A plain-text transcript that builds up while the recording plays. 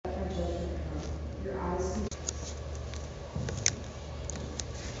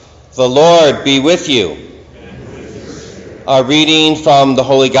The Lord be with you. A reading from the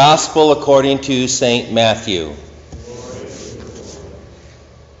Holy Gospel according to St. Matthew.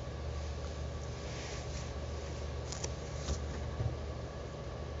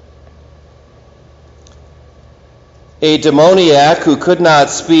 A demoniac who could not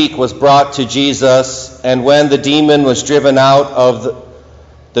speak was brought to Jesus, and when the demon was driven out of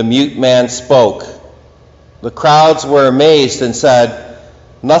the mute man spoke. The crowds were amazed and said,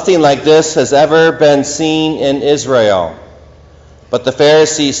 "Nothing like this has ever been seen in Israel." But the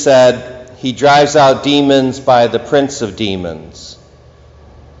Pharisees said, "He drives out demons by the prince of demons."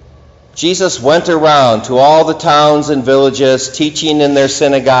 Jesus went around to all the towns and villages, teaching in their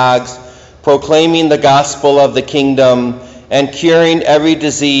synagogues, proclaiming the gospel of the kingdom, and curing every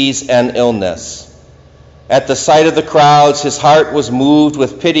disease and illness. At the sight of the crowds, his heart was moved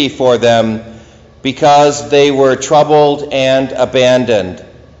with pity for them, because they were troubled and abandoned,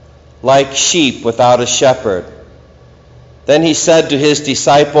 like sheep without a shepherd. Then he said to his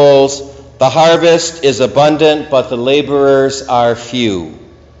disciples, "The harvest is abundant, but the laborers are few.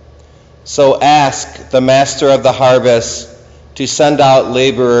 So ask the master of the harvest to send out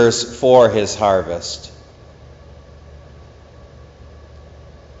laborers for his harvest."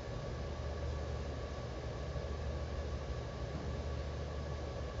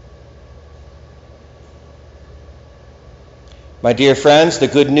 My dear friends, the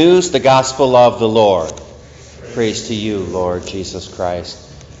good news, the gospel of the Lord. Praise to you, Lord Jesus Christ.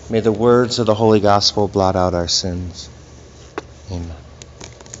 May the words of the Holy Gospel blot out our sins. Amen.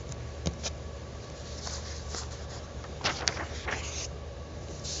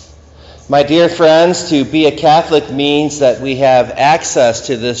 My dear friends, to be a Catholic means that we have access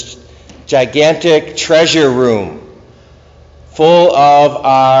to this gigantic treasure room full of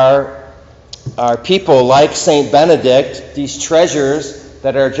our people like St. Benedict, these treasures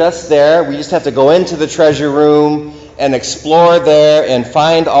that are just there. We just have to go into the treasure room and explore there and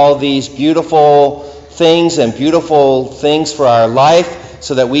find all these beautiful things for our life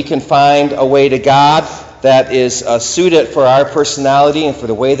so that we can find a way to God that is suited for our personality and for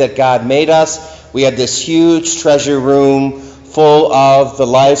the way that God made us. We have this huge treasure room full of the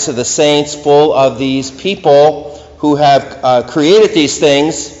lives of the saints, full of these people who have created these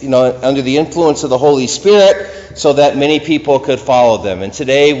things, under the influence of the Holy Spirit, so that many people could follow them. And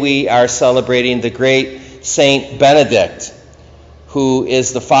today we are celebrating the great Saint Benedict, who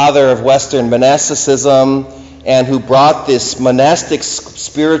is the father of Western monasticism and who brought this monastic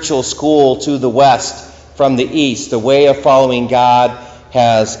spiritual school to the West from the East. The way of following God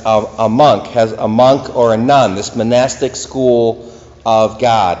has a monk or a nun, this monastic school of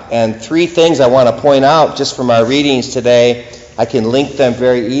God. And three things I want to point out just from our readings today. I can link them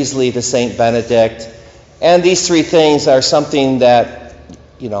very easily to St. Benedict. And these three things are something that,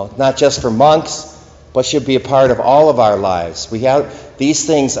 not just for monks, but should be a part of all of our lives. These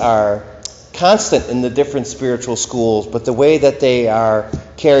things are constant in the different spiritual schools, but the way that they are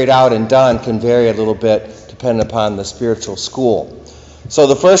carried out and done can vary a little bit depending upon the spiritual school. So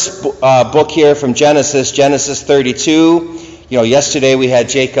the first book here from Genesis 32. Yesterday we had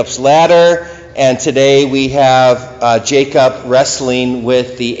Jacob's ladder, and today we have Jacob wrestling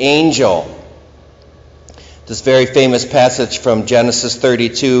with the angel. This very famous passage from Genesis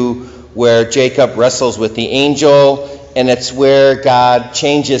 32 where Jacob wrestles with the angel, and it's where God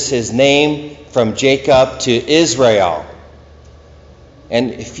changes his name from Jacob to Israel.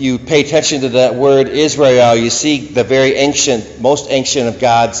 And if you pay attention to that word Israel, you see the very most ancient of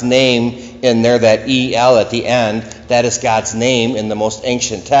God's name in there, that E-L at the end. That is God's name in the most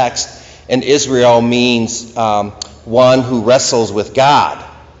ancient text. And Israel means one who wrestles with God.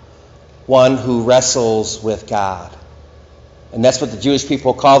 One who wrestles with God. And that's what the Jewish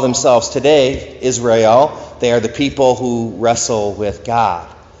people call themselves today, Israel. They are the people who wrestle with God.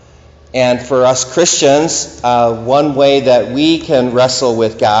 And for us Christians, one way that we can wrestle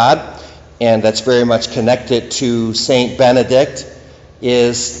with God, and that's very much connected to St. Benedict,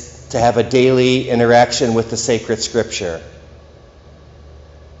 is to have a daily interaction with the sacred Scripture.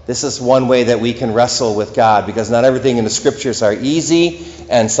 This is one way that we can wrestle with God, because not everything in the Scriptures are easy,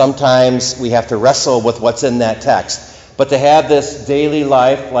 and sometimes we have to wrestle with what's in that text. But to have this daily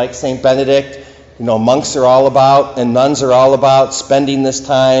life like St. Benedict, monks are all about, and nuns are all about, spending this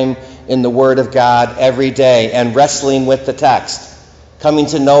time in the Word of God every day and wrestling with the text, coming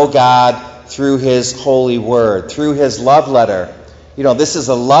to know God through His holy Word, through His love letter. This is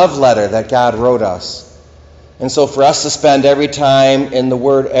a love letter that God wrote us. And so for us to spend every time in the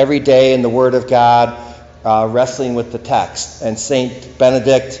Word, every day in the Word of God, wrestling with the text. And St.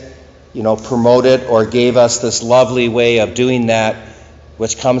 Benedict, promoted or gave us this lovely way of doing that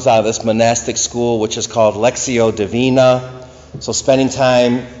which comes out of this monastic school, which is called Lectio Divina. So spending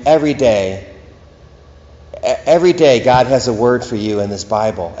time every day. Every day God has a word for you in this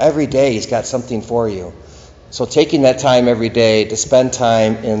Bible. Every day He's got something for you. So taking that time every day to spend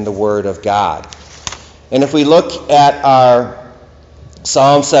time in the Word of God. And if we look at our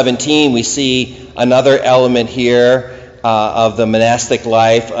Psalm 17, we see another element here of the monastic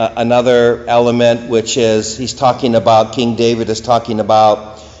life, another element which is, he's talking about, King David is talking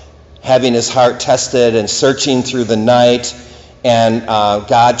about having his heart tested and searching through the night, and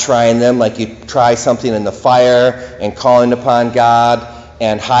God trying them like you try something in the fire, and calling upon God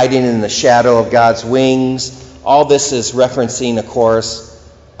and hiding in the shadow of God's wings. All this is referencing, of course,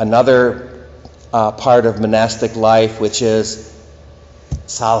 another part of monastic life, which is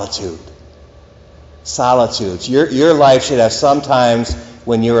solitude. Solitude. Your life should have some times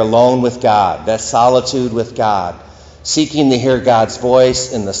when you're alone with God. That solitude with God. Seeking to hear God's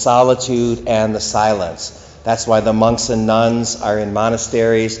voice in the solitude and the silence. That's why the monks and nuns are in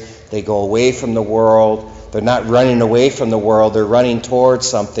monasteries. They go away from the world. They're not running away from the world. They're running towards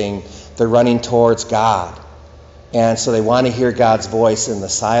something. They're running towards God. And so they want to hear God's voice in the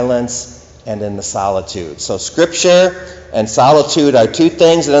silence and in the solitude. So Scripture and solitude are two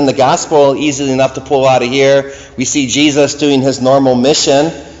things. And then the gospel, easily enough to pull out of here, we see Jesus doing his normal mission,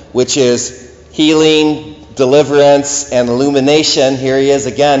 which is healing, deliverance, and illumination. Here he is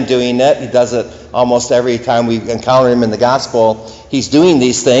again doing it. He does it almost every time we encounter him in the gospel. He's doing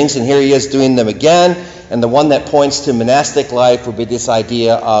these things, and here he is doing them again. And the one that points to monastic life would be this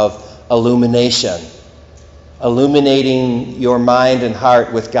idea of illumination. Illuminating your mind and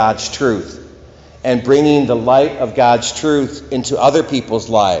heart with God's truth, and bringing the light of God's truth into other people's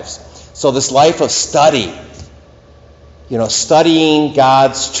lives. So this life of study, studying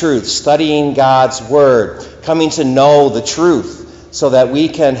God's truth, studying God's word, coming to know the truth so that we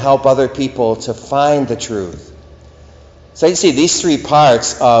can help other people to find the truth. So you see, these three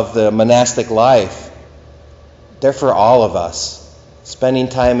parts of the monastic life, they're for all of us. Spending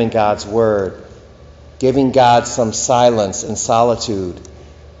time in God's word, giving God some silence and solitude,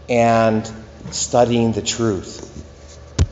 and studying the truth.